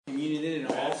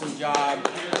job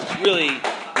really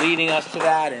leading us to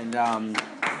that. And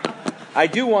I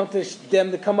do want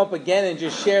them to come up again and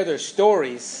just share their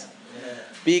stories,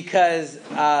 because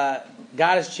God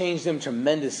has changed them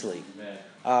tremendously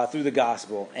through the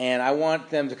gospel. And I want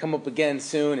them to come up again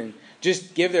soon and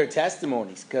just give their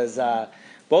testimonies, because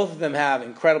both of them have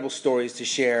incredible stories to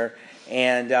share.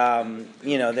 And,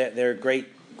 they're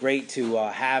great to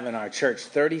have in our church.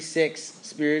 36th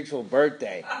spiritual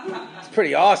birthday. It's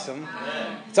pretty awesome.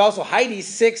 It's also Heidi's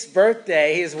 6th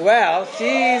birthday as well.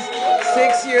 She's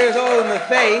 6 years old in the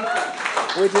faith,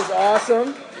 which is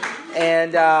awesome.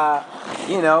 And,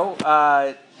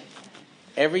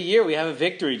 every year we have a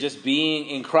victory just being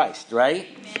in Christ, right?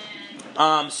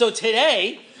 So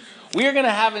today, we are going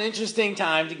to have an interesting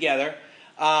time together.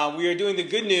 We are doing the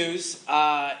good news,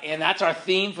 and that's our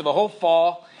theme for the whole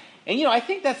fall. And, I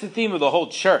think that's the theme of the whole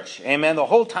church. Amen. The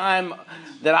whole time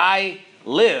that I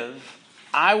live,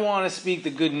 I want to speak the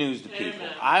good news to people.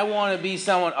 Amen. I want to be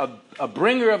a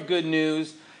bringer of good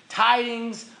news,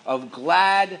 tidings of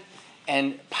glad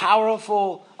and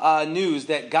powerful news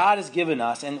that God has given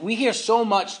us. And we hear so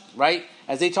much, right,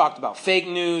 as they talked about, fake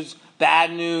news,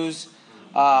 bad news,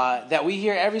 that we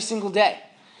hear every single day.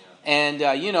 And,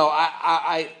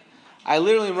 I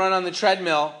literally run on the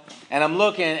treadmill, and I'm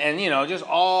looking, and, just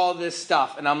all this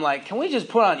stuff. And I'm like, can we just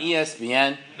put on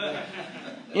ESPN?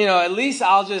 At least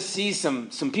I'll just see some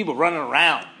people running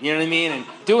around, you know what I mean, and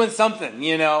doing something,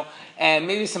 and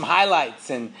maybe some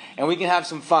highlights, and we can have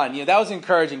some fun. That was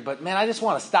encouraging. But, man, I just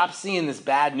want to stop seeing this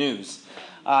bad news.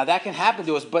 That can happen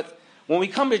to us. But when we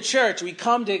come to church, we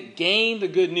come to gain the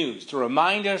good news, to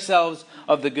remind ourselves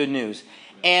of the good news.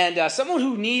 And someone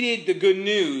who needed the good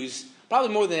news,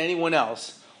 probably more than anyone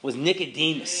else, was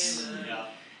Nicodemus.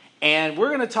 And we're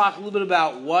going to talk a little bit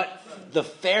about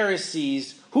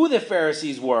who the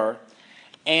Pharisees were,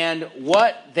 and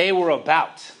what they were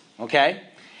about, okay?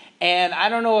 And I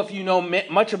don't know if you know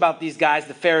much about these guys,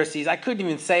 the Pharisees. I couldn't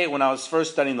even say it when I was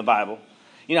first studying the Bible.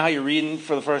 You know how you're reading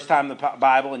for the first time the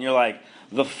Bible, and you're like,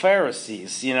 the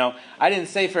Pharisees, I didn't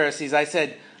say Pharisees, I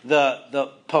said the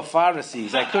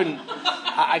Pharisees. I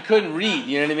couldn't read,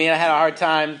 you know what I mean? I had a hard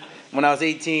time when I was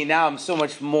 18. Now I'm so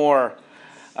much more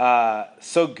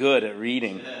so good at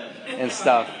reading and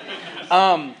stuff.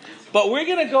 But we're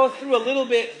going to go through a little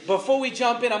bit. Before we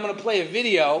jump in, I'm going to play a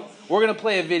video. We're going to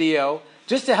play a video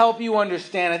just to help you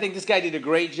understand. I think this guy did a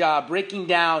great job breaking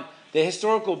down the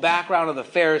historical background of the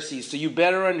Pharisees, so you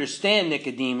better understand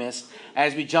Nicodemus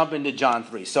as we jump into John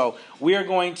 3. So we are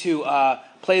going to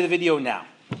play the video now.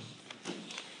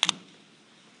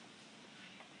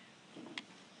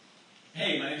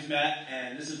 Hey, my name's Matt,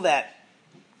 and this is that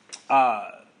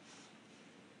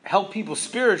help people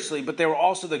spiritually, but they were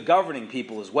also the governing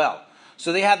people as well.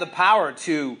 So they had the power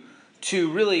to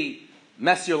really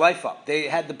mess your life up. They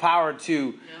had the power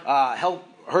to help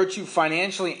hurt you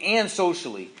financially and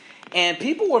socially. And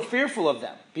people were fearful of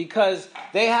them because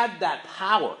they had that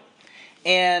power.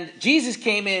 And Jesus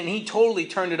came in and he totally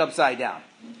turned it upside down.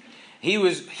 He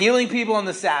was healing people on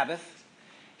the Sabbath.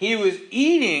 He was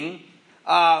eating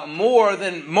more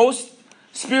than most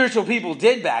spiritual people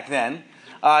did back then.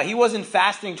 He wasn't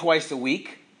fasting twice a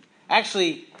week.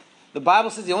 Actually, the Bible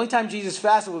says the only time Jesus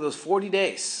fasted was 40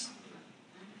 days.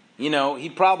 He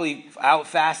probably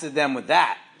out-fasted them with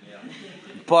that. Yeah.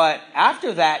 But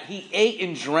after that, he ate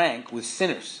and drank with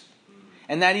sinners.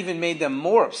 And that even made them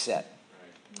more upset.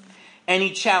 And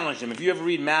he challenged them. If you ever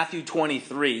read Matthew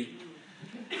 23,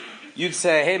 you'd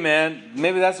say, hey man,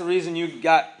 maybe that's the reason you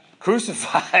got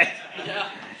crucified. Yeah.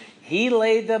 He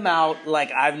laid them out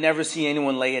like I've never seen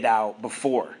anyone lay it out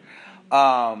before.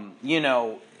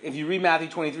 If you read Matthew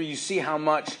 23, you see how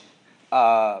much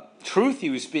truth he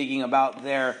was speaking about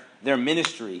their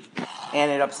ministry,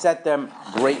 and it upset them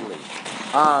greatly.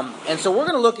 And so we're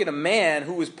going to look at a man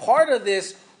who was part of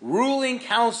this ruling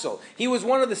council. He was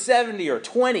one of the 70 or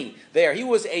 20 there. He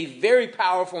was a very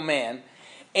powerful man,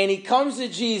 and he comes to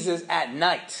Jesus at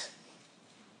night.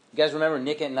 You guys remember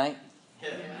Nick at night?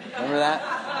 Remember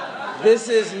that? This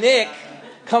is Nick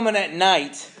coming at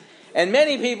night. And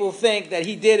many people think that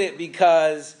he did it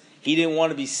because he didn't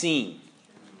want to be seen.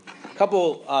 A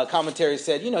couple commentaries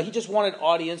said, he just wanted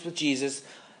audience with Jesus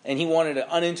and he wanted an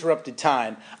uninterrupted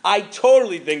time. I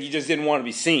totally think he just didn't want to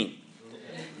be seen.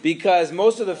 Because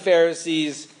most of the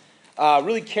Pharisees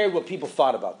really cared what people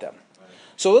thought about them.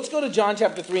 So let's go to John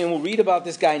chapter 3 and we'll read about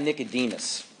this guy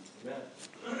Nicodemus.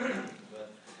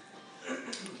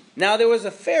 Now there was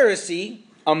a Pharisee,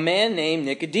 a man named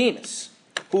Nicodemus,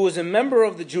 who was a member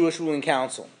of the Jewish ruling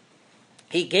council.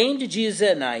 He came to Jesus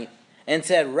at night and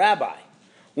said, Rabbi,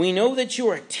 we know that you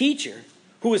are a teacher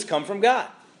who has come from God.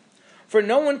 For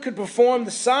no one could perform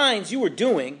the signs you were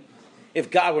doing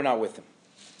if God were not with him.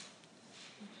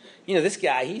 You know, this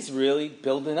guy, he's really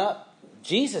building up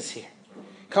Jesus here.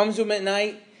 Comes to him at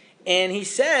night, and he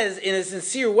says, in a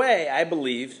sincere way, I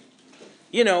believe,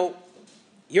 you know,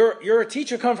 you're a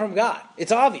teacher come from God.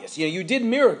 It's obvious. You know, you did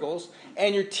miracles,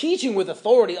 and you're teaching with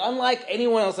authority, unlike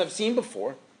anyone else I've seen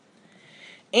before.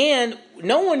 And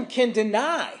no one can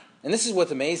deny, and this is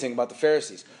what's amazing about the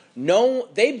Pharisees,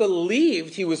 they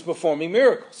believed he was performing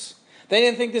miracles. They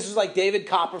didn't think this was like David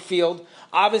Copperfield.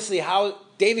 Obviously, how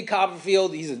David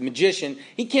Copperfield, he's a magician.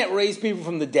 He can't raise people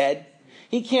from the dead.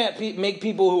 He can't make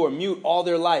people who are mute all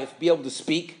their life be able to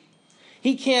speak.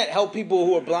 He can't help people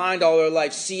who are blind all their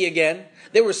life see again.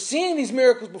 They were seeing these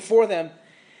miracles before them,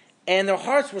 and their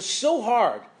hearts were so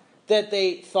hard that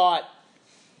they thought,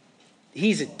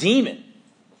 he's a demon.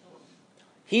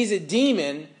 He's a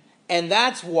demon, and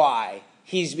that's why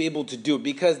he's able to do it.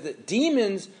 Because the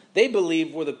demons, they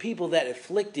believed, were the people that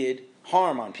inflicted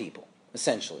harm on people,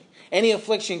 essentially. Any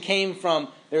affliction came from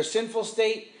their sinful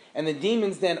state, and the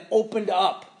demons then opened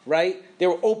up, right? They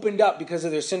were opened up because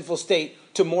of their sinful state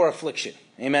to more affliction.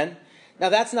 Amen? Now,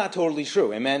 that's not totally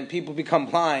true. Amen? People become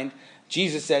blind,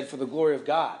 Jesus said, for the glory of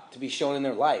God to be shown in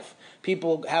their life.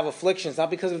 People have afflictions not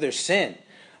because of their sin,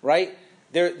 right?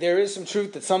 There is some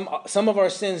truth that some of our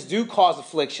sins do cause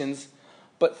afflictions,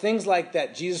 but things like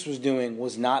that Jesus was doing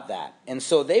was not that. And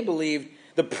so they believed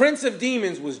the prince of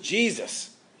demons was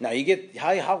Jesus. Now, you get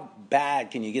how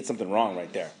bad can you get something wrong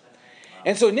right there?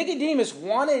 And so Nicodemus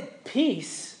wanted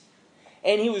peace,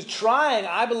 and he was trying,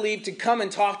 I believe, to come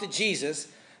and talk to Jesus,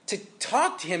 to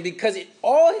talk to him because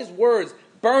all his words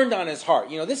burned on his heart.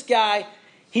 You know, this guy,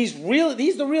 he's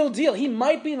the real deal. He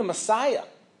might be the Messiah,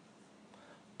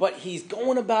 but he's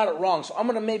going about it wrong. So I'm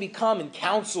going to maybe come and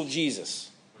counsel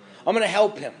Jesus. I'm going to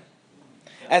help him.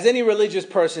 As any religious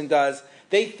person does,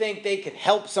 they think they could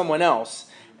help someone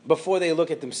else before they look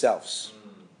at themselves.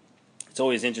 It's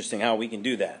always interesting how we can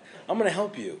do that. I'm going to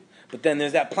help you. But then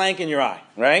there's that plank in your eye,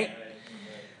 right?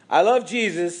 I love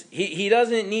Jesus. He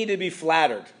doesn't need to be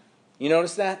flattered. You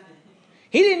notice that?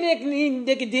 He didn't need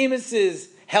Nicodemus's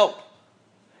help.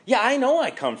 Yeah, I know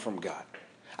I come from God.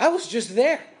 I was just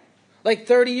there. Like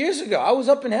 30 years ago. I was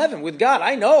up in heaven with God.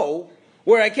 I know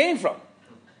where I came from.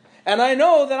 And I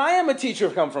know that I am a teacher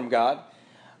come from God.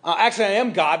 Actually, I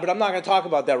am God, but I'm not going to talk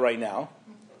about that right now.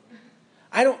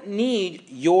 I don't need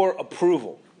your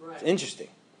approval. It's interesting.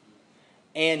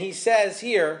 And he says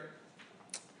here,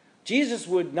 Jesus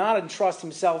would not entrust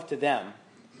himself to them,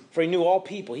 for he knew all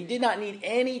people. He did not need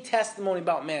any testimony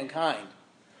about mankind,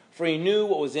 for he knew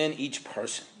what was in each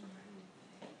person.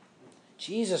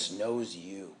 Jesus knows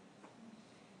you.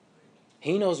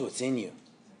 He knows what's in you.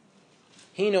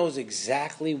 He knows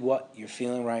exactly what you're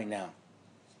feeling right now.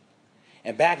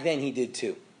 And back then he did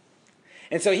too.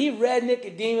 And so he read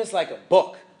Nicodemus like a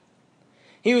book.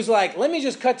 He was like, let me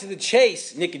just cut to the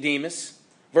chase, Nicodemus.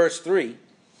 Verse 3.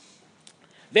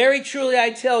 Very truly I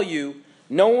tell you,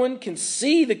 no one can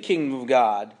see the kingdom of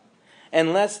God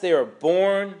unless they are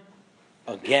born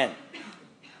again.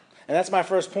 And that's my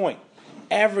first point.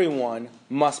 Everyone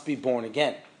must be born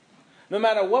again. No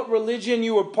matter what religion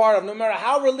you were part of, no matter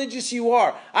how religious you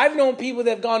are. I've known people that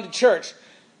have gone to church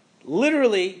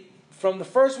literally from the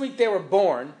first week they were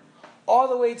born all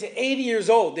the way to 80 years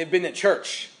old. They've been at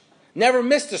church. Never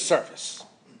missed a service.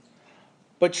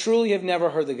 But truly have never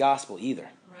heard the gospel either.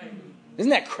 Right. Isn't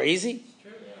that crazy?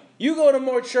 You go to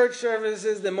more church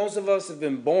services than most of us have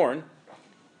been born.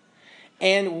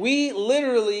 And we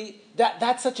literally,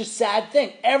 that's such a sad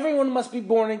thing. Everyone must be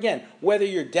born again. Whether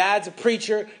your dad's a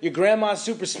preacher, your grandma's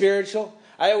super spiritual.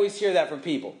 I always hear that from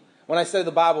people when I study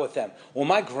the Bible with them. Well,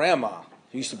 my grandma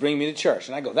used to bring me to church.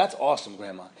 And I go, that's awesome,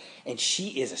 Grandma. And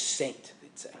she is a saint,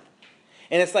 they'd say.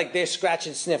 And it's like they're scratch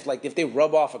and sniff. Like if they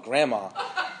rub off a grandma,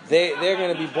 they're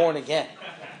going to be born again.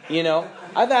 You know?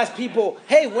 I've asked people,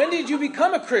 hey, when did you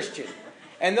become a Christian?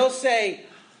 And they'll say,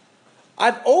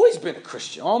 I've always been a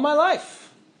Christian all my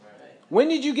life. When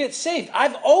did you get saved?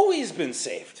 I've always been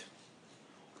saved.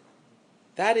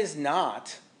 That is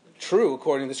not true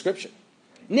according to the Scripture.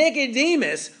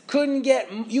 Nicodemus couldn't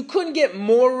get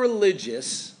more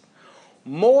religious,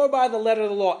 more by the letter of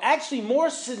the law, actually more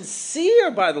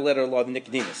sincere by the letter of the law than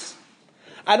Nicodemus.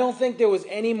 I don't think there was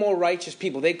any more righteous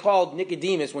people. They called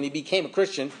Nicodemus, when he became a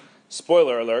Christian,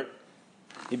 spoiler alert,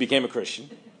 he became a Christian,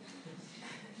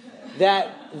 that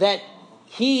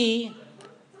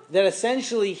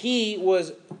essentially he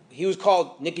was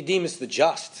called Nicodemus the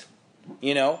Just,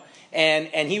 you know,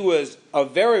 and he was a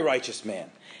very righteous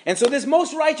man. And so this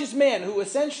most righteous man who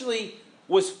essentially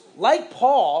was like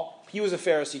Paul, he was a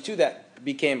Pharisee too that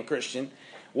became a Christian,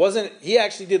 He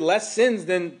actually did less sins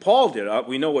than Paul did.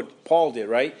 We know what Paul did,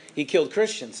 right? He killed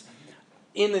Christians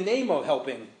in the name of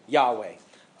helping Yahweh.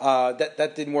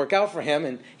 That didn't work out for him,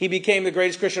 and he became the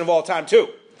greatest Christian of all time too.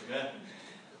 Amen.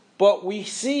 But we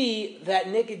see that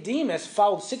Nicodemus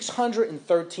followed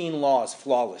 613 laws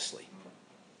flawlessly.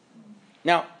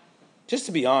 Now, just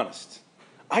to be honest,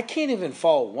 I can't even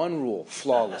follow one rule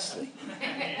flawlessly.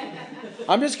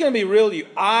 I'm just going to be real with you.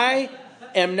 I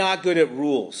am not good at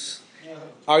rules.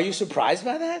 Are you surprised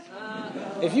by that?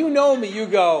 If you know me, you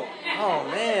go, oh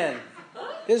man,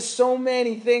 there's so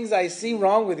many things I see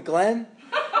wrong with Glenn.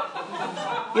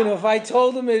 If I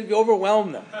told them, it'd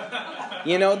overwhelm them.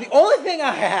 The only thing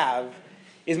I have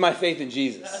is my faith in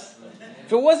Jesus.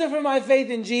 If it wasn't for my faith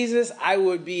in Jesus, I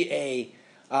would be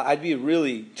I'd be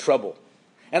really trouble.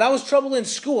 And I was trouble in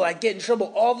school. I'd get in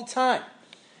trouble all the time.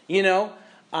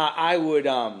 I would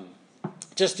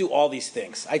just do all these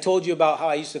things. I told you about how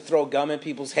I used to throw gum in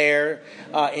people's hair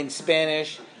in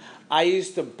Spanish. I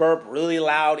used to burp really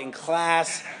loud in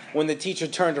class when the teacher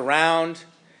turned around.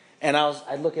 And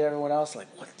I'd look at everyone else like,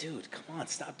 what, dude, come on,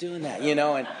 stop doing that,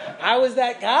 And I was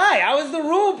that guy. I was the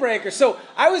rule breaker. So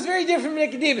I was very different from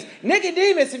Nicodemus.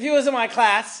 Nicodemus, if he was in my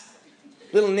class,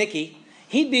 little Nicky,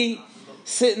 he'd be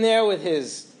sitting there with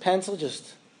his pencil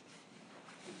just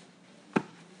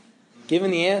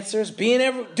giving the answers,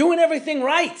 doing everything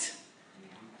right.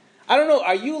 I don't know,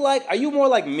 are you more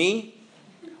like me?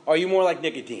 Or are you more like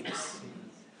Nicodemus?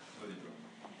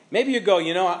 Maybe you go,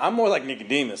 I'm more like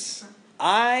Nicodemus.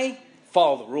 I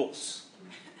follow the rules.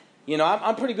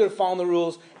 I'm pretty good at following the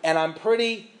rules, and I'm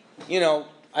pretty,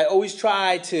 I always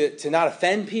try to not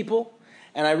offend people,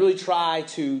 and I really try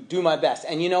to do my best.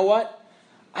 And you know what?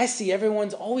 I see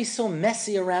everyone's always so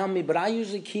messy around me, but I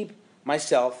usually keep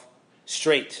myself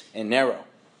straight and narrow.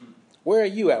 Where are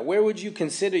you at? Where would you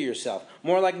consider yourself?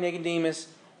 More like Nicodemus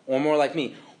or more like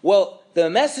me? Well, the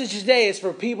message today is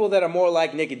for people that are more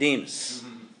like Nicodemus.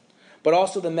 But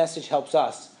also the message helps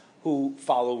us who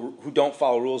don't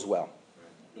follow rules well.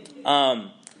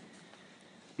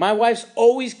 My wife's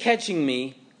always catching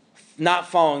me not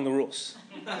following the rules.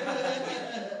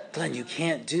 Glenn, you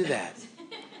can't do that.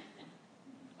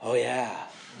 Oh yeah.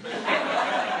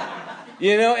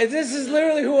 This is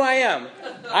literally who I am.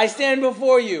 I stand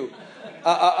before you,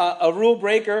 a rule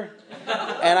breaker,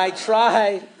 and I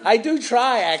do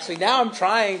try actually. Now I'm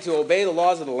trying to obey the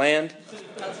laws of the land.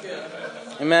 That's good.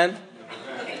 Amen.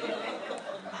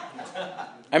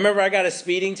 I remember I got a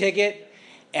speeding ticket,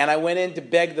 and I went in to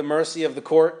beg the mercy of the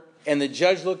court, and the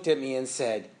judge looked at me and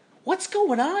said, "What's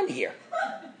going on here?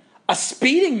 A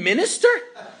speeding minister?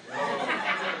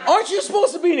 Aren't you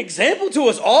supposed to be an example to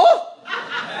us all?"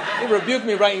 He rebuked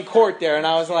me right in court there, and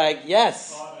I was like,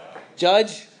 "Yes,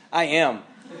 Judge, I am."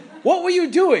 "What were you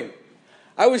doing?"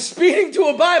 "I was speeding to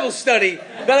a Bible study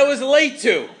that I was late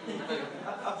to."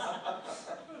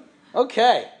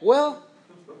 Okay, well,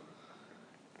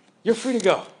 you're free to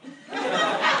go.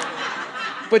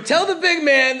 But tell the big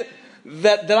man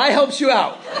that I helped you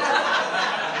out.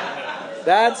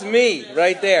 That's me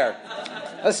right there.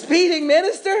 A speeding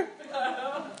minister?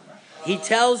 He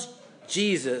tells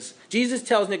Jesus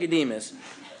tells Nicodemus,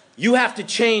 you have to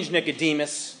change,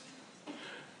 Nicodemus.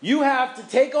 You have to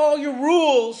take all your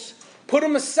rules, put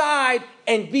them aside,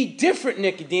 and be different,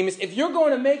 Nicodemus. If you're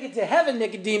going to make it to heaven,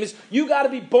 Nicodemus, you got to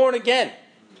be born again.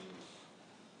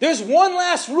 There's one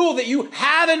last rule that you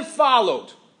haven't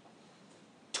followed.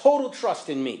 Total trust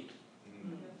in me.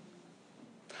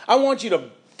 I want you to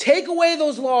take away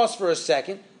those laws for a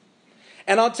second,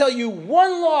 and I'll tell you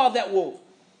one law that will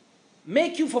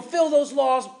make you fulfill those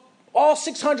laws, all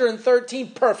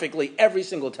 613 perfectly every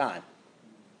single time.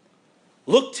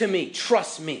 Look to me,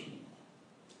 trust me,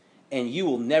 and you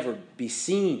will never be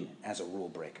seen as a rule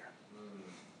breaker.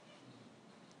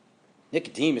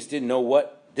 Nicodemus didn't know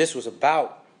what this was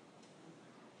about.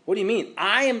 What do you mean?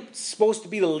 I am supposed to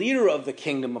be the leader of the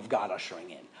kingdom of God ushering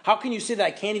in. How can you say that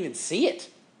I can't even see it?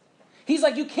 He's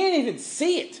like, you can't even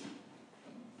see it.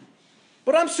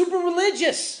 But I'm super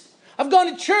religious. I've gone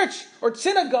to church or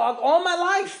synagogue all my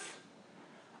life.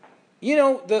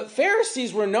 The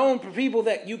Pharisees were known for people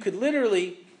that you could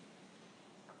literally,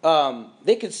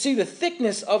 they could see the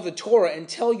thickness of the Torah and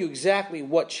tell you exactly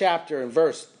what chapter and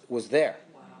verse was there.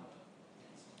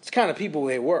 It's the kind of people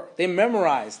they were. They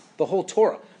memorized the whole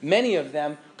Torah. Many of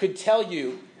them could tell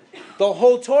you the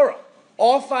whole Torah,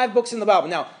 all 5 books in the Bible.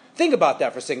 Now, think about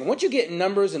that for a second. Once you get in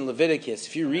Numbers and Leviticus,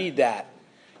 if you read that,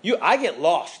 I get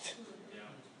lost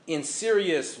in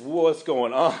serious what's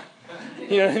going on.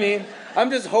 You know what I mean? I'm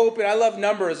just hoping. I love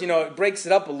Numbers. It breaks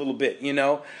it up a little bit,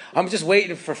 I'm just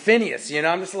waiting for Phineas.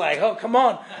 I'm just like, oh, come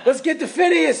on. Let's get to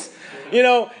Phineas. You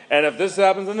know, and if this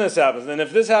happens, then this happens. And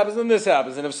if this happens, then this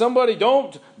happens. And if somebody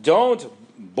don't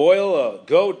boil a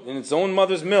goat in its own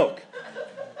mother's milk.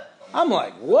 I'm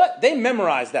like, what? They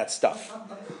memorized that stuff.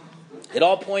 It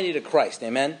all pointed to Christ,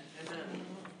 amen?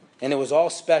 And it was all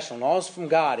special, and all was from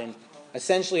God, and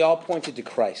essentially all pointed to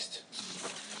Christ.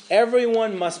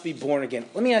 Everyone must be born again.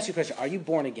 Let me ask you a question. Are you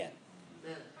born again?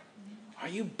 Are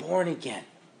you born again?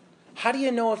 How do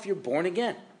you know if you're born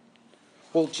again?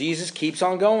 Well, Jesus keeps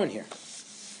on going here.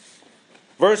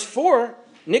 Verse 4,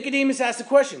 Nicodemus asks the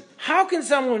question, how can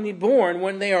someone be born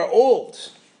when they are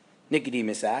old?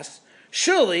 Nicodemus asks.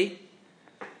 Surely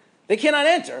they cannot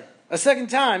enter a second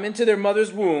time into their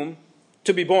mother's womb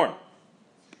to be born.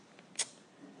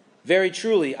 Very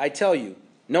truly, I tell you,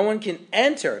 no one can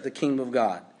enter the kingdom of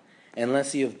God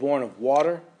unless he is born of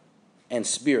water and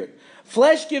spirit.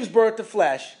 Flesh gives birth to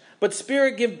flesh, but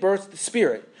spirit gives birth to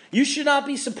spirit. You should not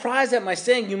be surprised at my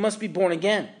saying you must be born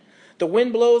again. The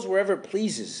wind blows wherever it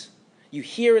pleases. You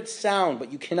hear its sound,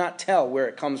 but you cannot tell where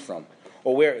it comes from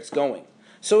or where it's going.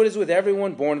 So it is with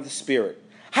everyone born of the Spirit.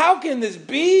 How can this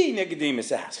be?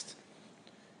 Nicodemus asked.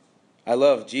 I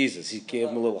love Jesus. He gave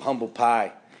him a little humble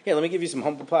pie. Here, let me give you some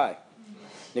humble pie,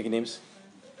 Nicodemus.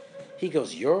 He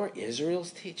goes, you're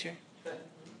Israel's teacher?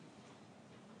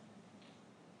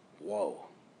 Whoa.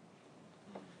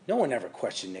 No one ever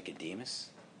questioned Nicodemus.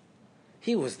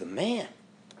 He was the man.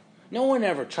 No one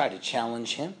ever tried to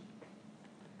challenge him.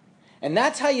 And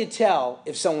that's how you tell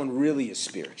if someone really is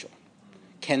spiritual.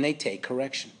 Can they take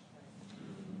correction?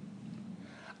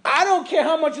 I don't care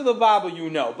how much of the Bible you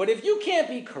know, but if you can't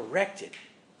be corrected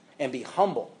and be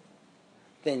humble,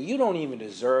 then you don't even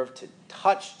deserve to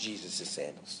touch Jesus'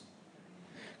 sandals.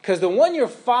 Because the one you're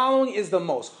following is the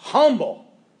most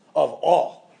humble of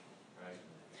all. Right.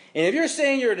 And if you're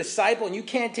saying you're a disciple and you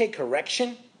can't take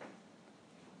correction,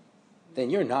 then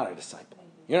you're not a disciple.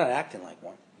 You're not acting like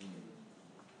one.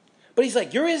 But he's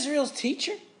like, you're Israel's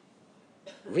teacher?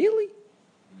 Really?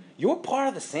 You're part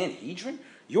of the Sanhedrin?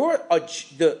 You're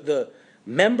the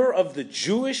member of the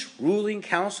Jewish ruling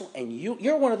council, and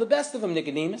you're one of the best of them,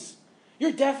 Nicodemus.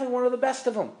 You're definitely one of the best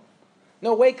of them.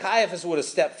 No way Caiaphas would have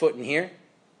stepped foot in here.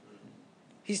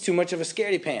 He's too much of a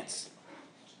scaredy pants.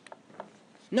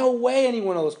 No way any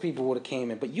one of those people would have came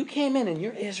in. But you came in and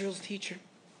you're Israel's teacher.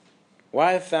 What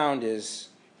I've found is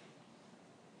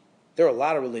there are a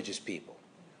lot of religious people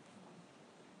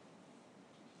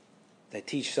that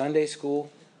teach Sunday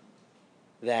school,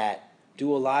 that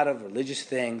do a lot of religious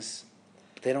things,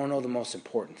 but they don't know the most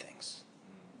important things.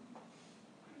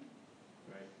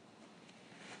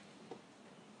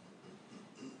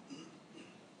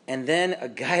 And then a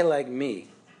guy like me,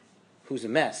 who's a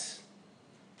mess,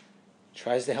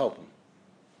 tries to help him.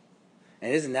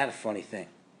 And isn't that a funny thing?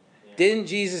 Yeah.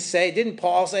 Didn't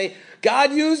Paul say,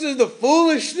 God uses the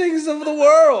foolish things of the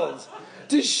world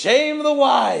to shame the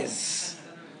wise?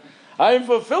 I'm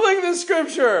fulfilling the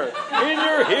scripture in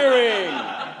your hearing.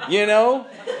 You know?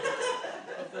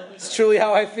 It's truly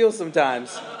how I feel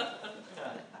sometimes.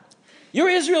 You're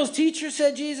Israel's teacher,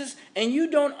 said Jesus, and you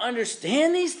don't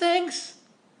understand these things?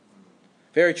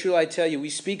 Very truly, I tell you, we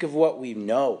speak of what we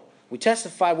know. We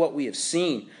testify what we have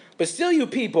seen. But still you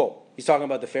people, he's talking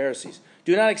about the Pharisees,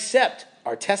 do not accept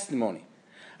our testimony.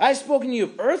 I have spoken to you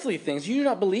of earthly things. You do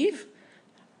not believe?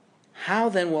 How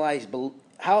then will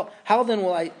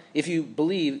I, if you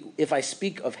believe, if I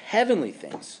speak of heavenly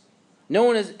things? No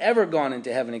one has ever gone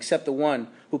into heaven except the one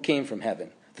who came from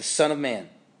heaven, the Son of Man.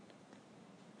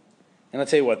 And I'll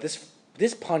tell you what,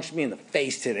 this punched me in the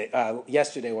face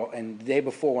yesterday and the day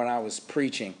before when I was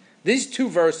preaching. These two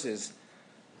verses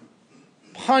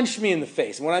punched me in the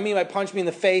face. And what I mean by punch me in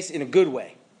the face, in a good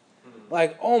way.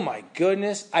 Like, oh my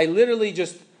goodness. I literally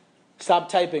just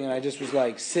stopped typing and I just was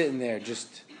like sitting there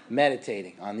just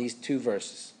meditating on these two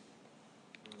verses.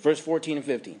 Verse 14 and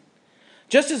 15.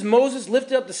 Just as Moses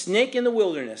lifted up the snake in the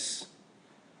wilderness,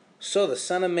 so the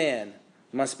Son of Man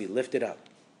must be lifted up,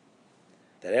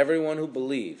 that everyone who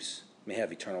believes may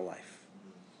have eternal life.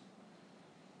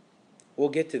 We'll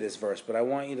get to this verse, but I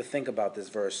want you to think about this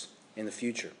verse in the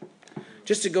future.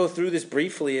 Just to go through this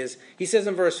briefly he says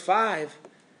in verse 5,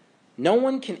 no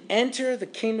one can enter the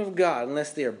kingdom of God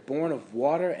unless they are born of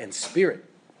water and spirit.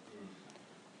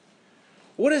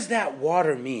 What does that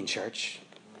water mean, church?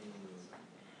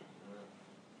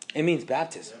 It means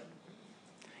baptism.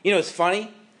 You know, it's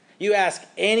funny. You ask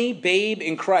any babe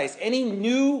in Christ, any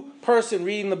new person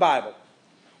reading the Bible,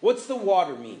 what's the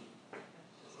water mean?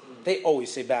 They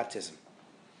always say baptism.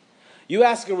 You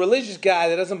ask a religious guy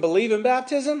that doesn't believe in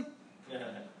baptism,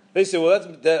 they say, well,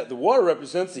 the water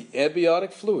represents the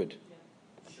amniotic fluid.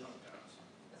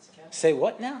 Say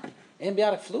what now?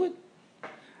 Amniotic fluid?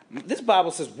 This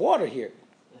Bible says water here.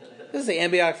 This is the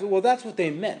ambiotic fluid. Well, that's what they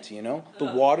meant, the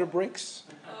water bricks.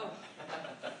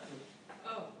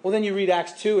 Well, then you read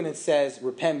Acts 2 and it says,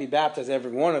 repent and be baptized,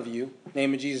 every one of you, in the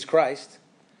name of Jesus Christ.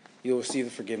 You will receive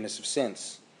the forgiveness of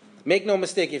sins. Make no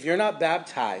mistake, if you're not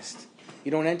baptized, you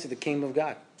don't enter the kingdom of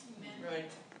God. Right.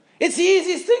 It's the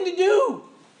easiest thing to do.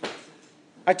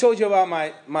 I told you about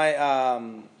my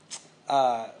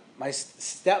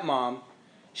stepmom.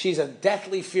 She's a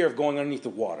deathly fear of going underneath the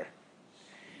water.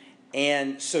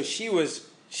 And so she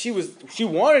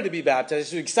wanted to be baptized.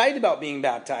 She was excited about being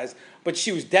baptized, but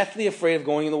she was deathly afraid of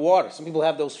going in the water. Some people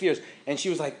have those fears. And she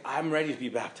was like, I'm ready to be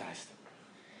baptized,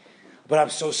 but I'm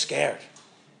so scared.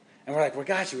 And we're like, we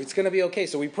got you. It's going to be okay.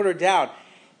 So we put her down.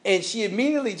 And she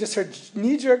immediately, just her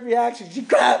knee-jerk reaction, she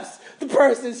grabs the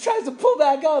person and tries to pull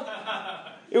back up.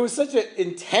 It was such an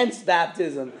intense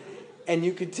baptism. And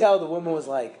you could tell the woman was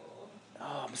like,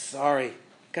 oh, I'm sorry.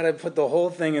 Got to put the whole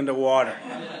thing into water.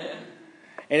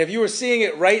 And if you were seeing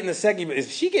it right in the second,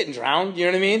 is she getting drowned? You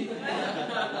know what I mean?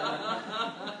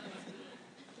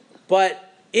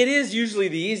 But it is usually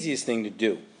the easiest thing to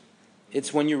do.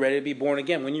 It's when you're ready to be born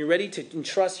again. When you're ready to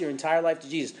entrust your entire life to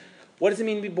Jesus. What does it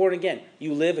mean to be born again?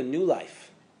 You live a new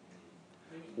life.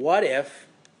 What if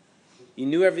you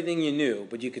knew everything you knew,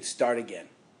 but you could start again?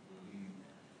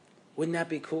 Wouldn't that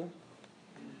be cool?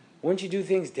 Wouldn't you do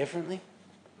things differently?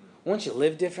 Wouldn't you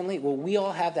live differently? Well, we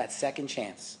all have that second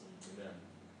chance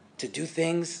to do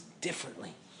things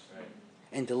differently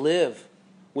and to live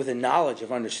with a knowledge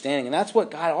of understanding. And that's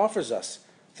what God offers us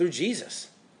through Jesus.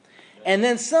 And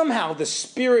then somehow the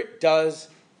Spirit does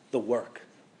the work.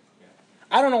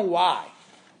 I don't know why,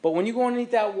 but when you go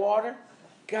underneath that water,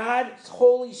 God's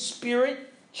Holy Spirit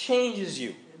changes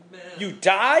you. Amen. You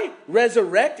die,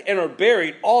 resurrect, and are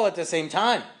buried all at the same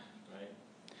time. Right.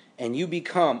 And you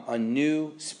become a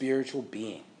new spiritual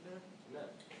being. Amen.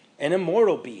 An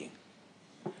immortal being.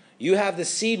 You have the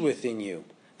seed within you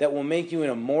that will make you an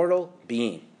immortal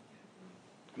being.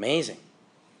 Amazing.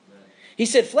 Amen. He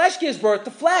said, flesh gives birth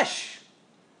to flesh,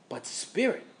 but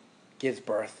spirit gives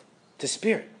birth to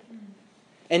spirit.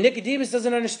 And Nicodemus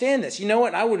doesn't understand this. You know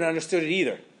what? I wouldn't have understood it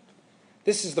either.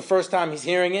 This is the first time he's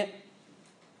hearing it.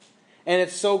 And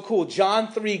it's so cool. John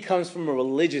 3 comes from a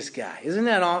religious guy. Isn't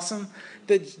that awesome?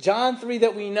 The John 3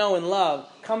 that we know and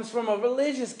love comes from a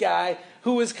religious guy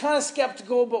who was kind of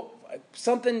skeptical, but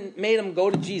something made him go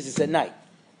to Jesus at night.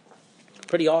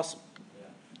 Pretty awesome.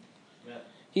 Yeah.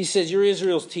 He says, you're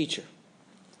Israel's teacher.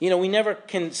 We never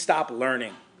can stop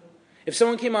learning. If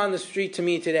someone came on the street to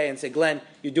me today and said, Glenn,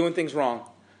 you're doing things wrong.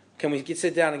 Can we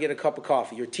sit down and get a cup of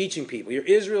coffee? You're teaching people. You're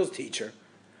Israel's teacher.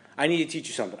 I need to teach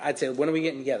you something. I'd say, when are we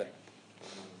getting together?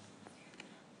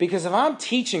 Because if I'm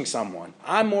teaching someone,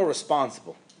 I'm more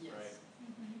responsible. Yes.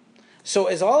 So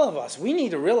as all of us, we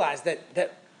need to realize that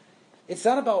it's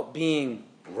not about being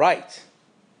right.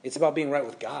 It's about being right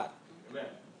with God. Amen.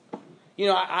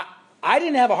 I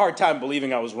didn't have a hard time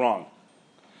believing I was wrong.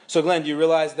 So Glenn, do you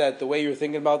realize that the way you're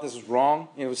thinking about this was wrong?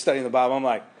 Studying the Bible, I'm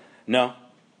like, no,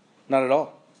 not at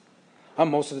all. I'm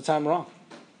most of the time wrong.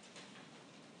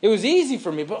 It was easy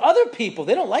for me, but other people,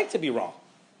 they don't like to be wrong.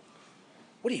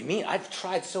 What do you mean? I've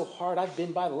tried so hard. I've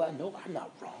been by the light. No, I'm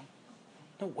not wrong.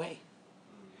 No way.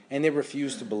 And they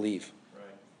refused to believe. Right.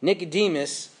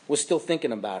 Nicodemus was still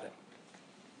thinking about it.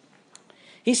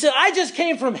 He said, I just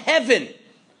came from heaven.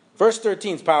 Verse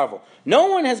 13 is powerful. No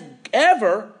one has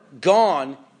ever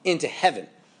gone into heaven.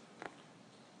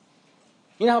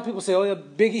 You know how people say, oh yeah,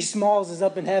 Biggie Smalls is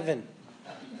up in heaven.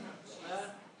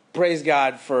 Praise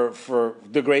God for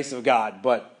the grace of God,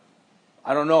 but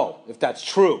I don't know if that's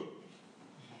true.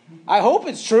 I hope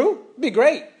it's true. It'd be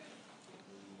great.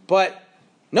 But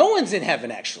no one's in heaven,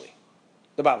 actually,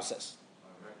 the Bible says.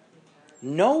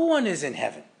 No one is in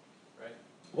heaven.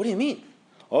 What do you mean?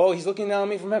 Oh, he's looking down on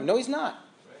me from heaven. No, he's not.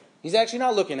 He's actually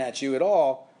not looking at you at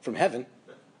all from heaven.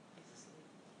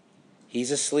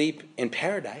 He's asleep in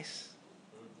paradise,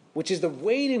 which is the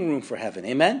waiting room for heaven.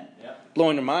 Amen? Yep.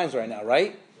 Blowing their minds right now,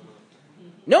 right?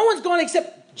 No one's gone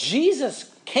except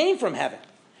Jesus came from heaven.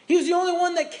 He was the only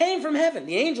one that came from heaven.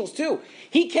 The angels too.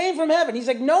 He came from heaven. He's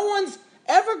like, no one's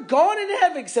ever gone into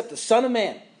heaven except the Son of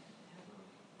Man.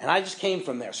 And I just came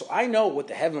from there. So I know what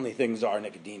the heavenly things are,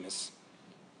 Nicodemus.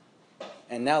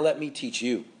 And now let me teach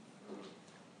you.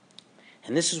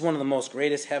 And this is one of the most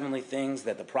greatest heavenly things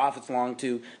that the prophets long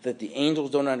to, that the angels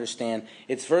don't understand.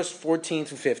 It's verse 14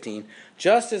 through 15.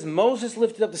 Just as Moses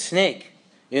lifted up the snake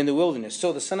in the wilderness,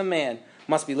 so the Son of Man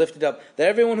must be lifted up, that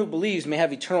everyone who believes may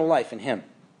have eternal life in him.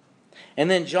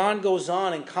 And then John goes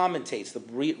on and commentates,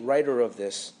 the writer of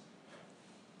this.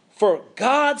 For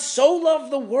God so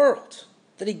loved the world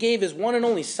that he gave his one and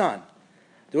only Son,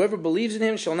 Whoever believes in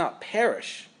him shall not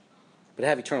perish, but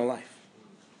have eternal life.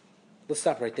 Let's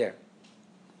stop right there.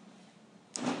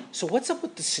 So what's up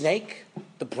with the snake?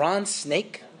 The bronze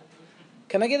snake?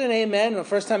 Can I get an amen? The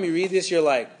first time you read this, you're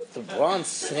like, the bronze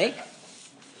snake?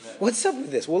 What's up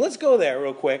with this? Well, let's go there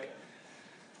real quick.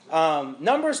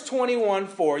 Numbers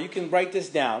 21:4. You can write this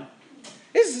down.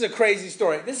 This is a crazy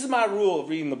story. This is my rule of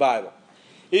reading the Bible.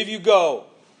 If you go,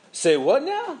 say what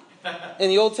now? In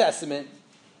the Old Testament,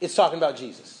 it's talking about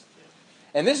Jesus.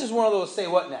 And this is one of those say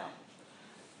what now.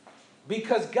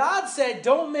 Because God said,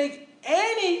 don't make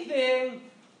anything,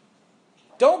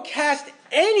 don't cast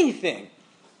anything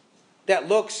that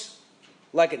looks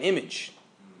like an image,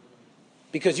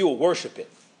 because you will worship it.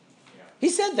 He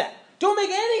said that. Don't make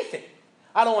anything.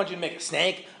 I don't want you to make a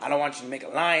snake. I don't want you to make a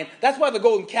lion. That's why the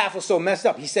golden calf was so messed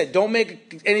up. He said, don't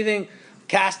make anything,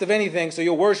 cast of anything, so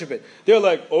you'll worship it. They're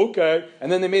like, okay.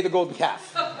 And then they made the golden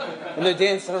calf. And they're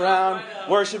dancing around,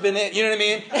 worshiping it. You know what I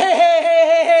mean? Hey, hey, hey,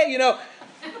 hey, hey. You know,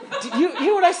 you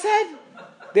hear what I said?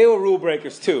 They were rule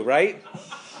breakers too, right?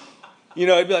 You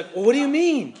know, I'd be like, well, what do you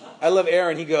mean? I love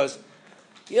Aaron. He goes,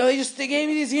 you know, they gave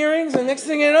me these earrings, and next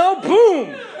thing you know,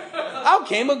 boom, out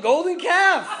came a golden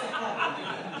calf.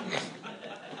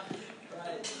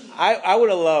 I would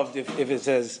have loved if it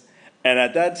says, and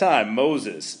at that time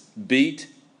Moses beat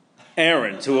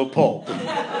Aaron to a pulp.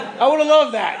 I would have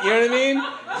loved that. You know what I mean?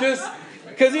 Just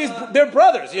because they're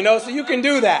brothers, you know, so you can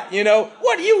do that. You know,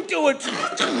 what are you doing?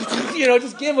 You know,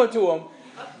 just give it to them.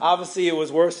 Obviously, it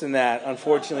was worse than that,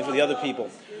 unfortunately, for the other people.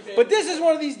 But this is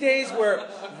one of these days where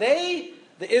the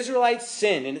Israelites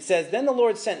sinned, and it says, then the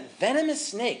Lord sent venomous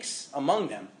snakes among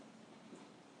them.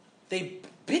 They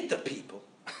bit the people,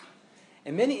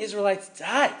 and many Israelites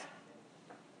died.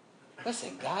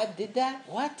 Listen, God did that?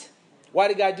 What? Why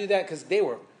did God do that? Because they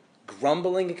were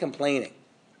grumbling and complaining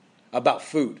about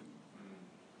food.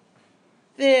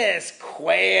 This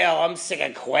quail, I'm sick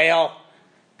of quail.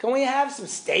 Can we have some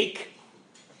steak?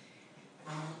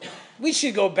 We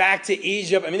should go back to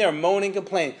Egypt. I mean, they were moaning and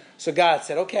complaining. So God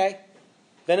said, okay,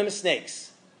 venomous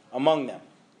snakes among them.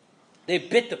 They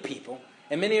bit the people,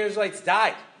 and many Israelites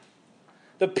died.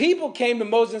 The people came to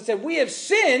Moses and said, we have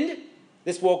sinned.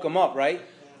 This woke them up, right?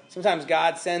 Sometimes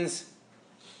God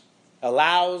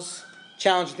allows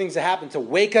challenging things to happen to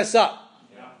wake us up.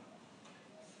 Yeah.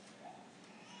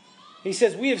 He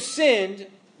says, we have sinned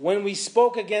when we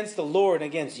spoke against the Lord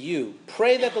and against you.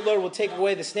 Pray that the Lord will take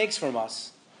away the snakes from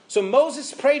us. So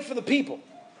Moses prayed for the people.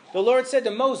 The Lord said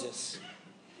to Moses,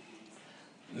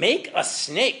 make a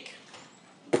snake,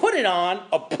 put it on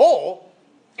a pole,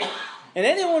 and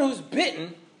anyone who's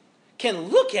bitten can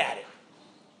look at it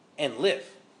and live.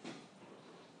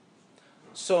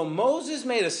 So Moses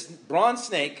made a bronze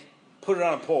snake, put it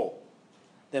on a pole.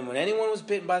 Then when anyone was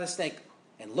bitten by the snake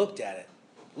and looked at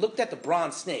the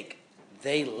bronze snake,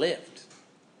 they lived.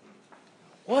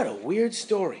 What a weird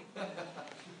story.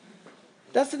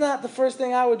 That's not the first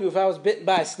thing I would do if I was bitten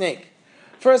by a snake.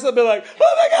 First I'd be like,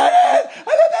 oh my goodness, I'm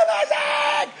bitten by a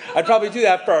snake! I'd probably do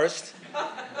that first.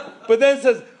 But then it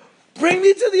says, bring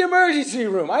me to the emergency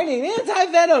room. I need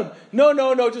anti-venom.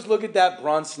 No, just look at that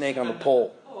bronze snake on the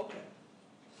pole.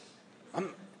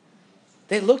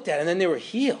 They looked at it and then they were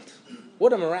healed.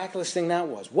 What a miraculous thing that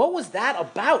was. What was that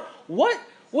about? What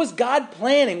was God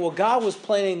planning? Well, God was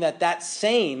planning that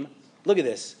same, look at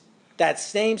this, that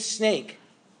same snake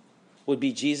would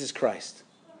be Jesus Christ.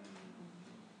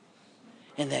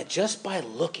 And that just by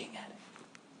looking at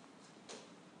it,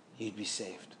 you'd be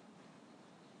saved.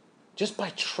 Just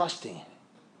by trusting in it,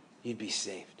 you'd be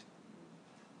saved.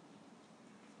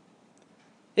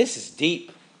 This is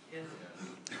deep.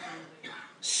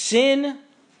 Sin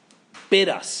bit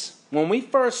us. When we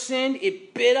first sinned,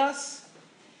 it bit us,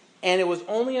 and it was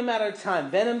only a matter of time.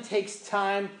 Venom takes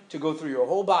time to go through your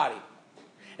whole body.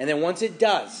 And then once it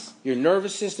does, your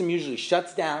nervous system usually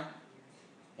shuts down,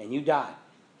 and you die.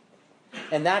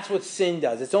 And that's what sin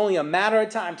does. It's only a matter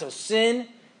of time till sin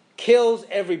kills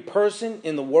every person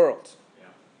in the world.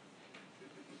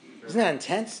 Isn't that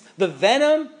intense? The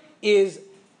venom is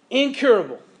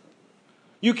incurable.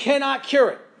 You cannot cure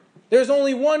it. There's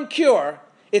only one cure.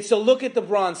 It's to look at the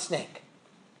bronze snake.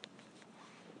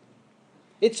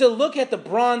 It's to look at the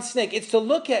bronze snake. It's to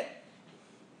look at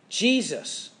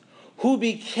Jesus, who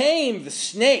became the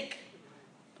snake,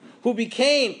 who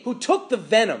took the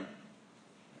venom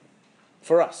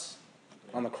for us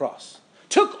on the cross.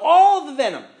 Took all the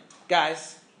venom,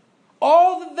 guys.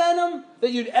 All the venom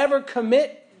that you'd ever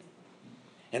commit,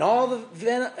 and all the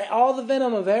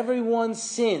venom of everyone's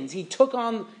sins, he took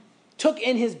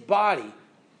in his body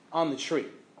on the tree.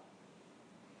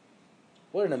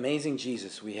 What an amazing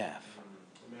Jesus we have.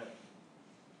 Amen.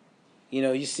 You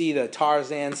know, you see the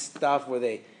Tarzan stuff where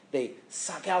they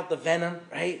suck out the venom,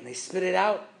 right? And they spit it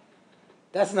out.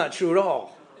 That's not true at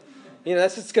all. You know,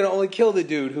 that's just going to only kill the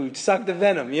dude who sucked the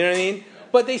venom. You know what I mean?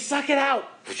 But they suck it out.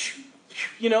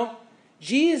 You know?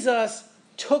 Jesus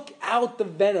took out the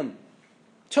venom.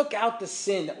 Took out the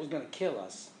sin that was going to kill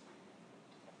us.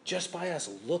 Just by us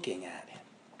looking at him.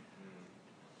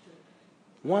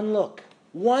 One look.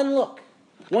 One look.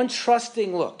 One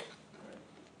trusting look.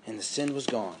 And the sin was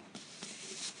gone.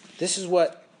 This is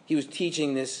what he was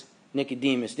teaching this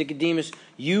Nicodemus. Nicodemus,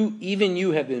 even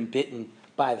you have been bitten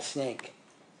by the snake.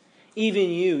 Even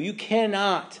you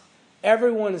cannot.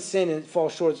 Everyone has sinned and fall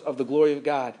short of the glory of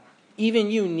God. Even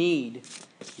you need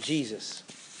Jesus.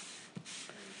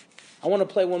 I want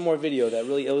to play one more video that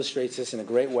really illustrates this in a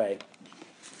great way.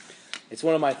 It's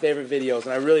one of my favorite videos,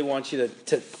 and I really want you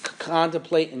to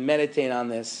contemplate and meditate on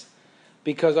this,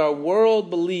 because our world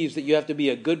believes that you have to be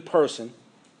a good person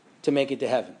to make it to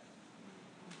heaven.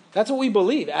 That's what we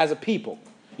believe as a people.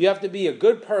 You have to be a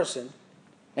good person.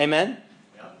 Amen?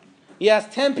 Yeah. You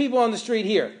ask 10 people on the street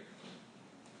here,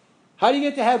 how do you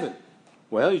get to heaven?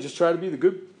 Well, you just try to be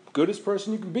the goodest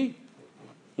person you can be.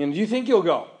 And do you think you'll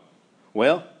go?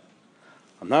 Well,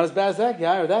 I'm not as bad as that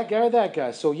guy or that guy or that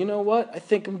guy. So you know what? I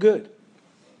think I'm good.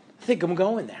 I think I'm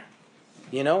going there.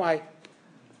 You know, I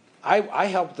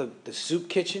helped the soup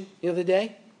kitchen the other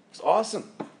day. It's awesome.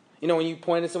 You know, when you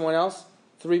point at someone else,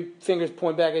 3 fingers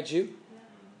point back at you.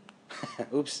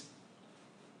 Oops.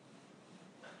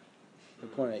 I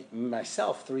point at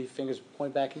myself, 3 fingers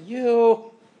point back at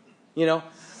you. You know,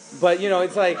 but you know,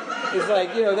 it's like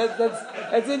you know,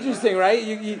 that's interesting, right?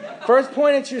 You first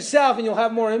point at yourself, and you'll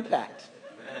have more impact.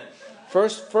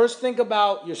 First think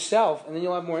about yourself, and then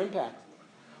you'll have more impact.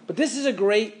 But this is a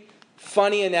great,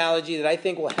 funny analogy that I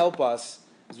think will help us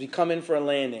as we come in for a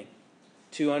landing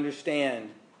to understand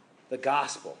the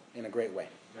gospel in a great way.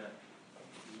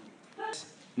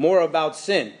 More about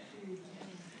sin.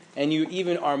 And you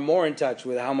even are more in touch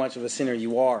with how much of a sinner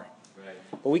you are.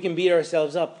 But we can beat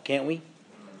ourselves up, can't we?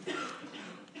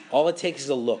 All it takes is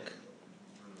a look.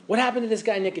 What happened to this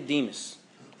guy Nicodemus?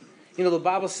 You know, the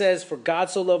Bible says, for God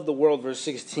so loved the world, verse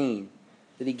 16,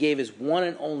 that he gave his one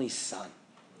and only Son,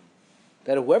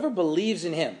 that whoever believes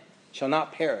in him shall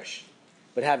not perish,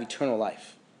 but have eternal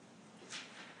life.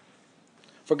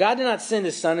 For God did not send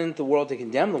his Son into the world to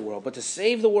condemn the world, but to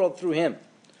save the world through him.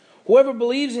 Whoever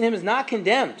believes in him is not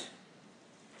condemned.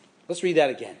 Let's read that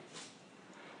again.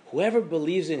 Whoever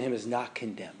believes in him is not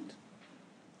condemned.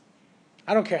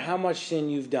 I don't care how much sin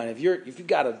you've done. If you've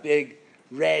got a big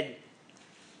red,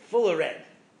 full of red,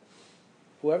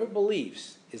 whoever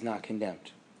believes is not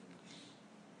condemned.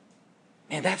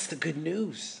 Man, that's the good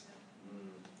news.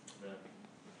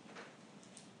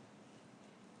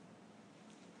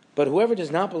 But whoever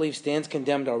does not believe stands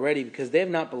condemned already, because they have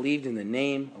not believed in the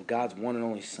name of God's one and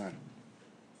only Son.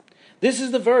 This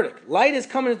is the verdict. Light has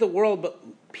come into the world, but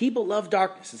people love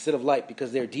darkness instead of light,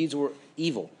 because their deeds were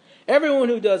evil. Everyone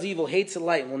who does evil hates the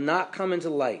light and will not come into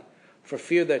light, for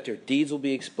fear that their deeds will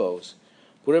be exposed.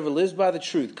 Whoever lives by the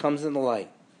truth comes in the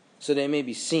light, so they may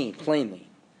be seen plainly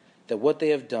that what they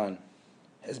have done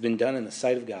has been done in the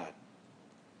sight of God.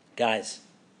 Guys,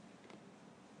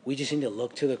 we just need to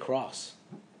look to the cross.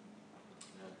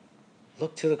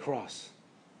 Look to the cross.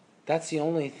 That's the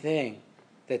only thing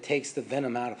that takes the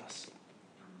venom out of us.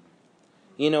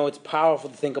 You know, it's powerful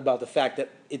to think about the fact that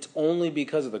it's only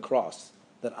because of the cross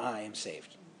that I am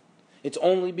saved. It's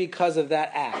only because of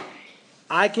that act.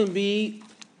 I can be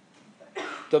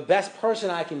the best person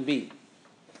I can be,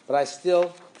 but I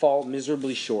still fall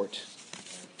miserably short.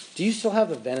 Do you still have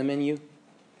the venom in you?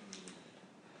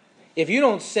 If you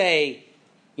don't say,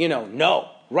 no,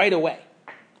 right away,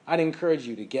 I'd encourage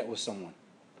you to get with someone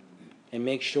and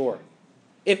make sure.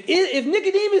 If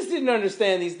Nicodemus didn't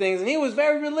understand these things and he was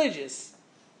very religious,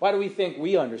 why do we think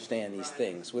we understand these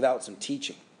things without some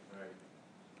teaching?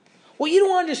 Well, you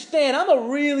don't understand. I'm a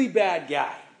really bad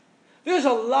guy. There's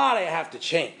a lot I have to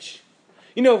change.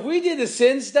 If we did the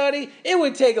sin study, it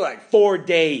would take like 4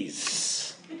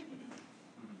 days.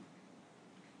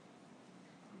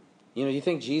 You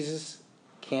think Jesus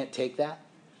can't take that?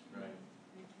 Right.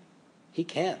 He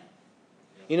can.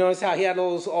 You notice how he had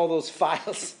all those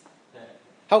files?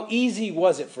 How easy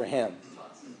was it for him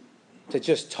to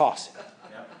just toss it?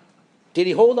 Did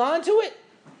he hold on to it?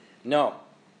 No.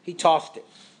 He tossed it.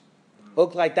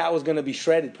 Looked like that was going to be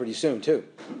shredded pretty soon, too.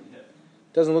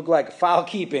 Doesn't look like file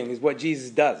keeping is what Jesus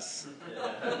does.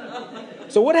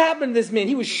 So what happened to this man?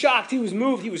 He was shocked. He was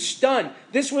moved. He was stunned.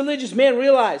 This religious man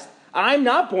realized, I'm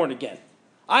not born again.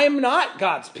 I am not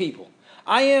God's people.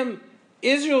 I am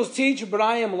Israel's teacher, but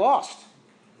I am lost.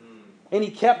 And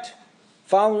he kept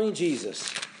following Jesus.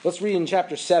 Let's read in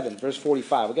chapter 7, verse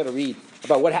 45. We've got to read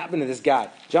about what happened to this guy.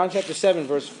 John chapter 7,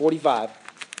 verse 45.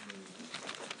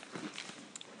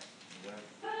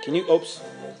 Can you go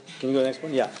to the next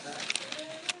one? Yeah.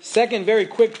 Second very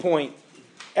quick point.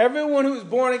 Everyone who is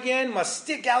born again must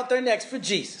stick out their necks for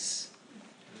Jesus.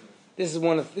 This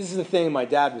is the thing my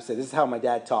dad would say. This is how my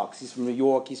dad talks. He's from New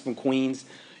York. He's from Queens.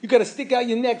 You got to stick out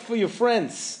your neck for your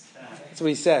friends. That's what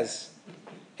he says.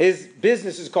 His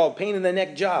business is called Pain in the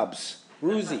Neck Jobs.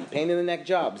 Ruzi, Pain in the Neck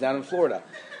Jobs down in Florida.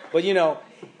 But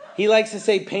he likes to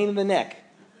say pain in the neck.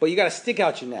 But you got to stick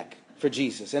out your neck for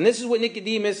Jesus. And this is what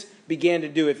Nicodemus began to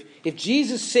do. If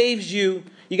Jesus saves you,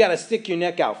 you got to stick your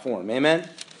neck out for him. Amen?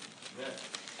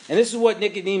 And this is what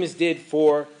Nicodemus did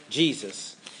for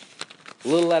Jesus. A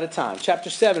little at a time. Chapter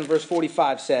 7, verse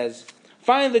 45 says,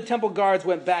 Finally the temple guards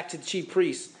went back to the chief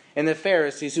priests and the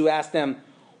Pharisees, who asked them,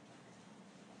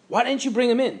 Why didn't you bring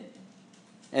him in?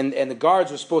 And the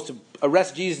guards were supposed to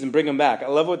arrest Jesus and bring him back. I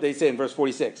love what they say in verse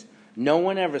 46. No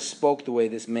one ever spoke the way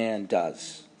this man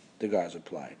does, the guards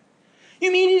replied.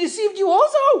 You mean he deceived you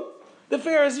also? The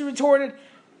Pharisee retorted.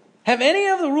 Have any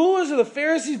of the rulers of the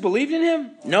Pharisees believed in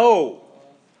him? No.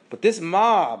 But this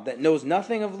mob that knows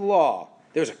nothing of the law,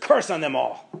 there's a curse on them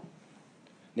all.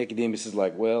 Nicodemus is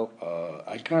like,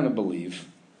 I kind of believe.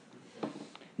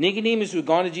 Nicodemus, who had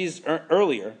gone to Jesus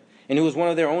earlier, and who was one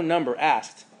of their own number,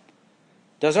 asked,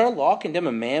 Does our law condemn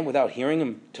a man without hearing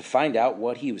him to find out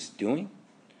what he was doing?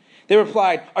 They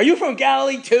replied, Are you from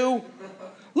Galilee too?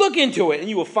 Look into it, and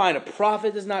you will find a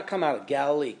prophet does not come out of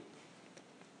Galilee.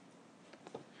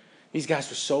 These guys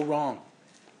were so wrong.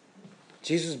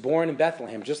 Jesus was born in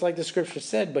Bethlehem, just like the scripture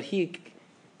said, but he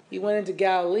went into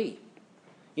Galilee.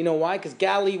 You know why? Because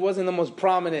Galilee wasn't the most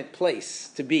prominent place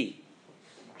to be.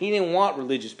 He didn't want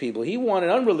religious people. He wanted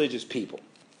unreligious people.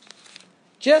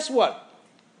 Guess what?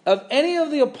 Of any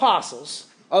of the apostles,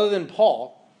 other than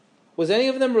Paul, was any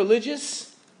of them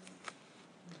religious?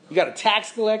 You got a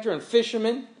tax collector and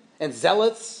fishermen and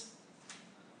zealots.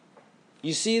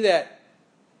 You see that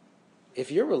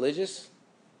if you're religious,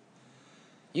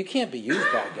 you can't be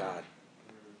used by God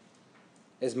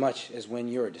as much as when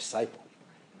you're a disciple.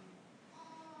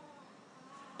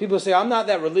 People say, I'm not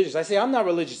that religious. I say, I'm not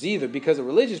religious either, because the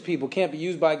religious people can't be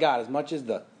used by God as much as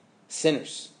the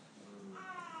sinners.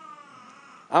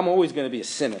 I'm always going to be a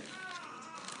sinner.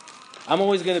 I'm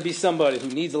always going to be somebody who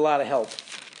needs a lot of help.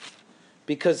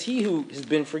 Because he who has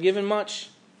been forgiven much,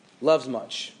 loves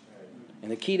much.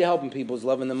 And the key to helping people is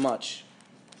loving them much.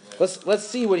 Let's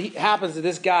see what happens to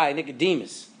this guy,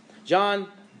 Nicodemus. John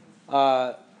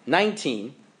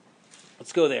 19.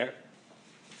 Let's go there.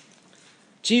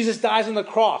 Jesus dies on the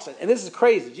cross. And this is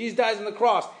crazy. Jesus dies on the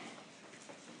cross.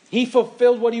 He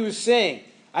fulfilled what he was saying.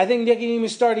 I think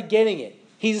Nicodemus started getting it.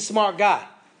 He's a smart guy.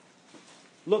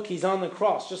 Look, he's on the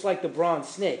cross, just like the bronze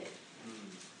snake.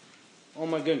 Oh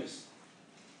my goodness.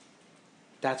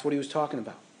 That's what he was talking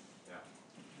about. Yeah.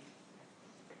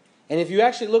 And if you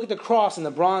actually look at the cross and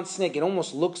the bronze snake, it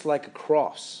almost looks like a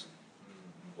cross.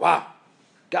 Wow.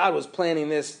 God was planning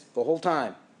this the whole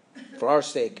time for our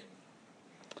sake.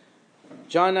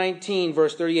 John 19,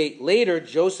 verse 38. Later,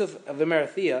 Joseph of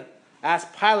Arimathea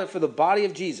asked Pilate for the body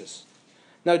of Jesus.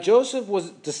 Now, Joseph was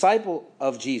a disciple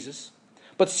of Jesus,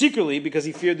 but secretly because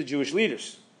he feared the Jewish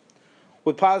leaders.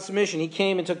 With Pilate's permission, he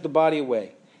came and took the body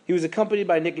away. He was accompanied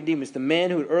by Nicodemus, the man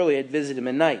who earlier had visited him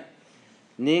at night.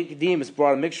 Nicodemus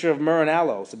brought a mixture of myrrh and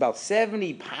aloes, about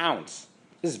 70 pounds.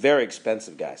 This is very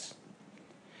expensive, guys.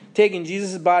 Taking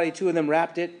Jesus' body, two of them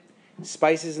wrapped it,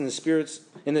 spices and the spirits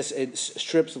in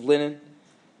strips of linen.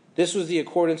 This was the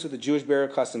accordance with the Jewish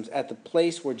burial customs. At the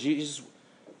place where Jesus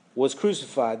was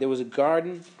crucified, there was a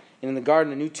garden, and in the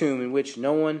garden a new tomb in which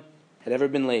no one had ever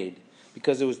been laid,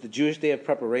 because it was the Jewish day of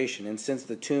preparation, and since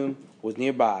the tomb was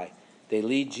nearby, they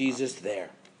laid Jesus there.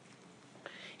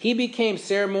 He became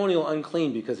ceremonial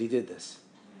unclean because he did this.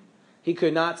 He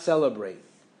could not celebrate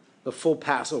the full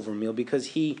Passover meal because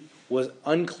he was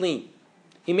unclean.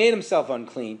 He made himself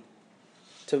unclean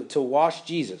to wash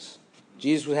Jesus.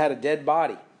 Jesus had a dead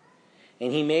body.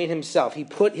 And he made himself, he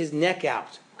put his neck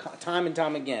out time and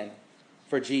time again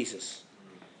for Jesus.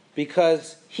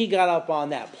 Because he got up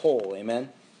on that pole, amen?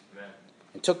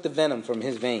 And took the venom from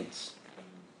his veins.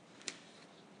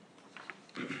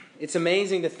 It's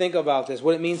amazing to think about this,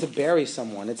 what it means to bury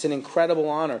someone. It's an incredible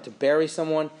honor to bury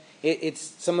someone. It's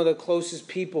some of the closest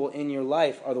people in your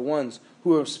life are the ones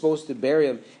who are supposed to bury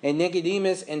them. And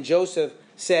Nicodemus and Joseph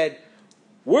said,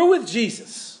 we're with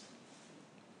Jesus.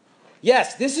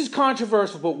 Yes, this is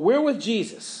controversial, but we're with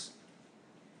Jesus.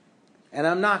 And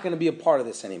I'm not going to be a part of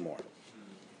this anymore.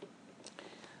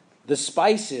 The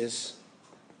spices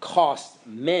cost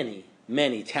many,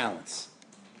 many talents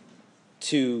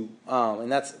to,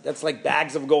 and that's like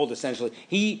bags of gold essentially.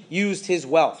 He used his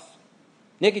wealth.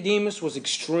 Nicodemus was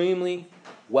extremely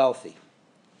wealthy.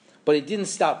 But it didn't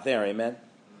stop there, amen?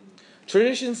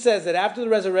 Tradition says that after the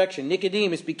resurrection,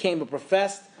 Nicodemus became a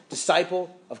professed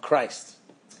disciple of Christ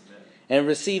and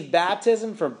received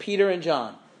baptism from Peter and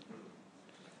John.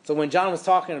 So when John was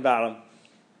talking about him,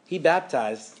 he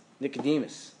baptized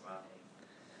Nicodemus.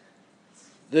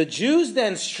 The Jews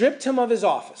then stripped him of his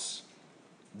office,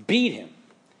 beat him,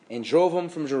 and drove him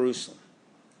from Jerusalem.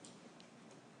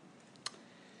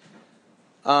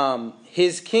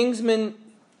 His kinsman,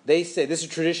 they say, this is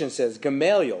tradition says,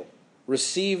 Gamaliel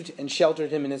received and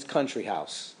sheltered him in his country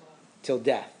house till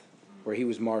death, where he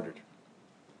was martyred.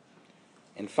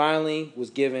 And finally was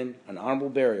given an honorable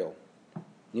burial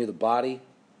near the body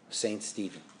of St.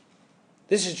 Stephen.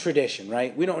 This is tradition,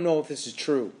 right? We don't know if this is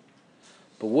true.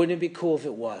 But wouldn't it be cool if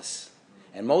it was?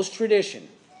 And most tradition,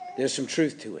 there's some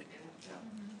truth to it.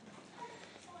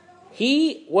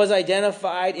 He was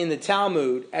identified in the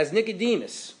Talmud as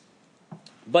Nicodemus,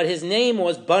 but his name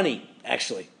was Bunny,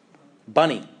 actually.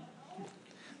 Bunny.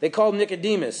 They called him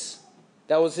Nicodemus.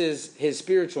 That was his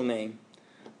spiritual name.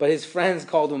 But his friends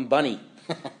called him Bunny.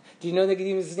 Do you know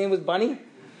Nicodemus' name was Bunny?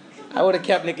 I would have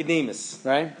kept Nicodemus,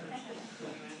 right?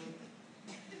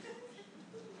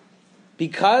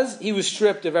 Because he was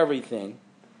stripped of everything,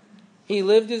 he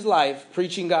lived his life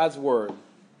preaching God's word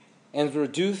and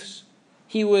reduced.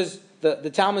 He was, the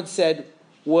Talmud said,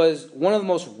 was one of the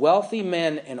most wealthy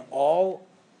men in all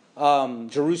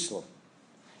Jerusalem.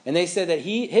 And they said that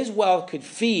his wealth could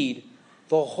feed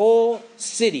the whole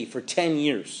city for 10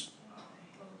 years.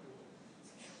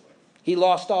 He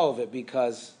lost all of it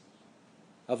because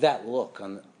of that look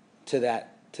to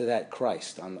that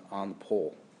Christ on the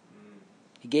pole.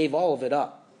 He gave all of it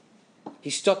up.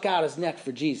 He stuck out his neck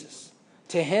for Jesus.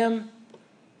 To him,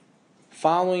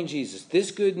 following Jesus, this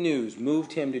good news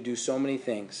moved him to do so many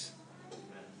things.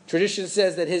 Tradition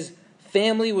says that his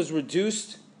family was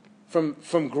reduced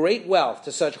from great wealth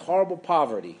to such horrible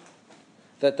poverty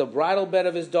that the bridal bed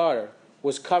of his daughter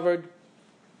was covered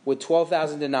with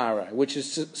 12,000 denarii, which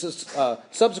is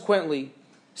subsequently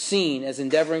seen as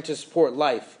endeavoring to support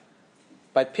life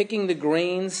by picking the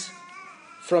grains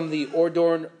from the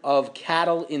ordor of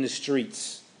cattle in the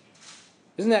streets.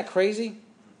 Isn't that crazy?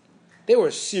 They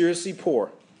were seriously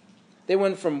poor. They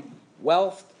went from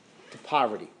wealth to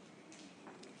poverty.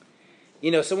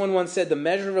 You know, someone once said the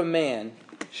measure of a man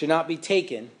should not be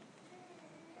taken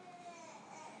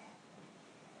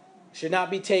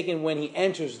when he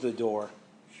enters the door,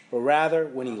 but rather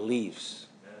when he leaves.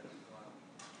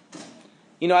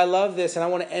 You know, I love this, and I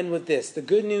want to end with this. The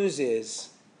good news is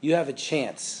you have a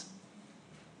chance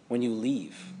when you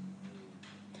leave.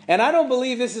 And I don't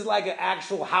believe this is like an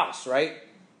actual house, right?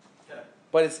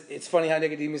 But it's funny how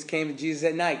Nicodemus came to Jesus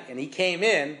at night, and he came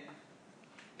in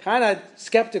kind of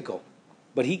skeptical,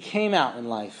 but he came out in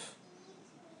life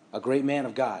a great man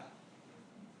of God,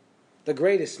 the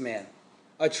greatest man,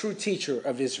 a true teacher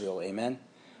of Israel, amen?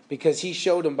 Because he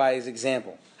showed him by his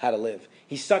example how to live.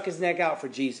 He stuck his neck out for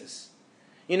Jesus.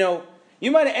 You know,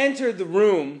 you might have entered the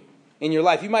room in your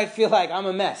life. You might feel like, I'm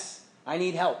a mess. I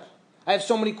need help. I have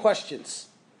so many questions.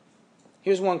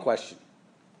 Here's one question.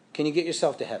 Can you get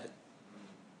yourself to heaven?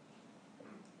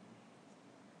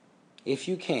 If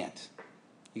you can't,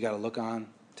 you got to look on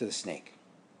to the snake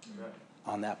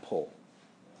on that pole.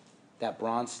 That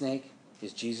bronze snake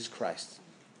is Jesus Christ.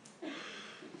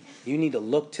 You need to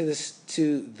look to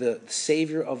the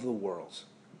Savior of the world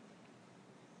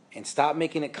and stop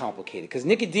making it complicated. Because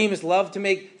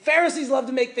Pharisees love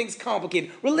to make things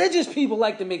complicated. Religious people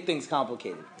like to make things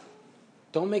complicated.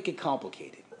 Don't make it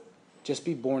complicated. Just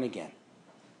be born again.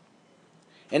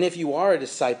 And if you are a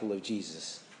disciple of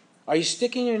Jesus, are you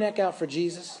sticking your neck out for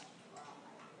Jesus?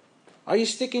 Are you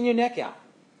sticking your neck out?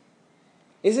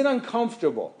 Is it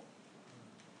uncomfortable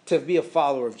to be a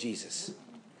follower of Jesus?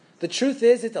 The truth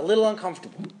is, it's a little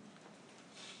uncomfortable.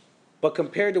 But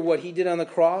compared to what he did on the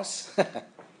cross,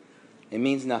 it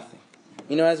means nothing.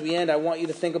 You know, as we end, I want you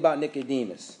to think about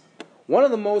Nicodemus. One of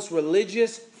the most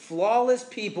religious, flawless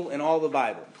people in all the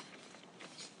Bible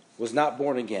was not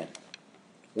born again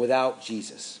without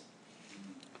Jesus.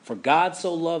 For God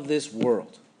so loved this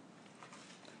world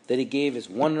that he gave his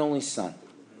one and only Son,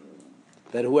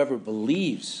 that whoever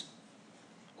believes,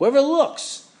 whoever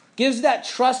looks, gives that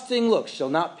trusting look, shall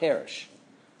not perish,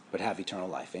 but have eternal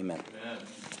life. Amen. Amen.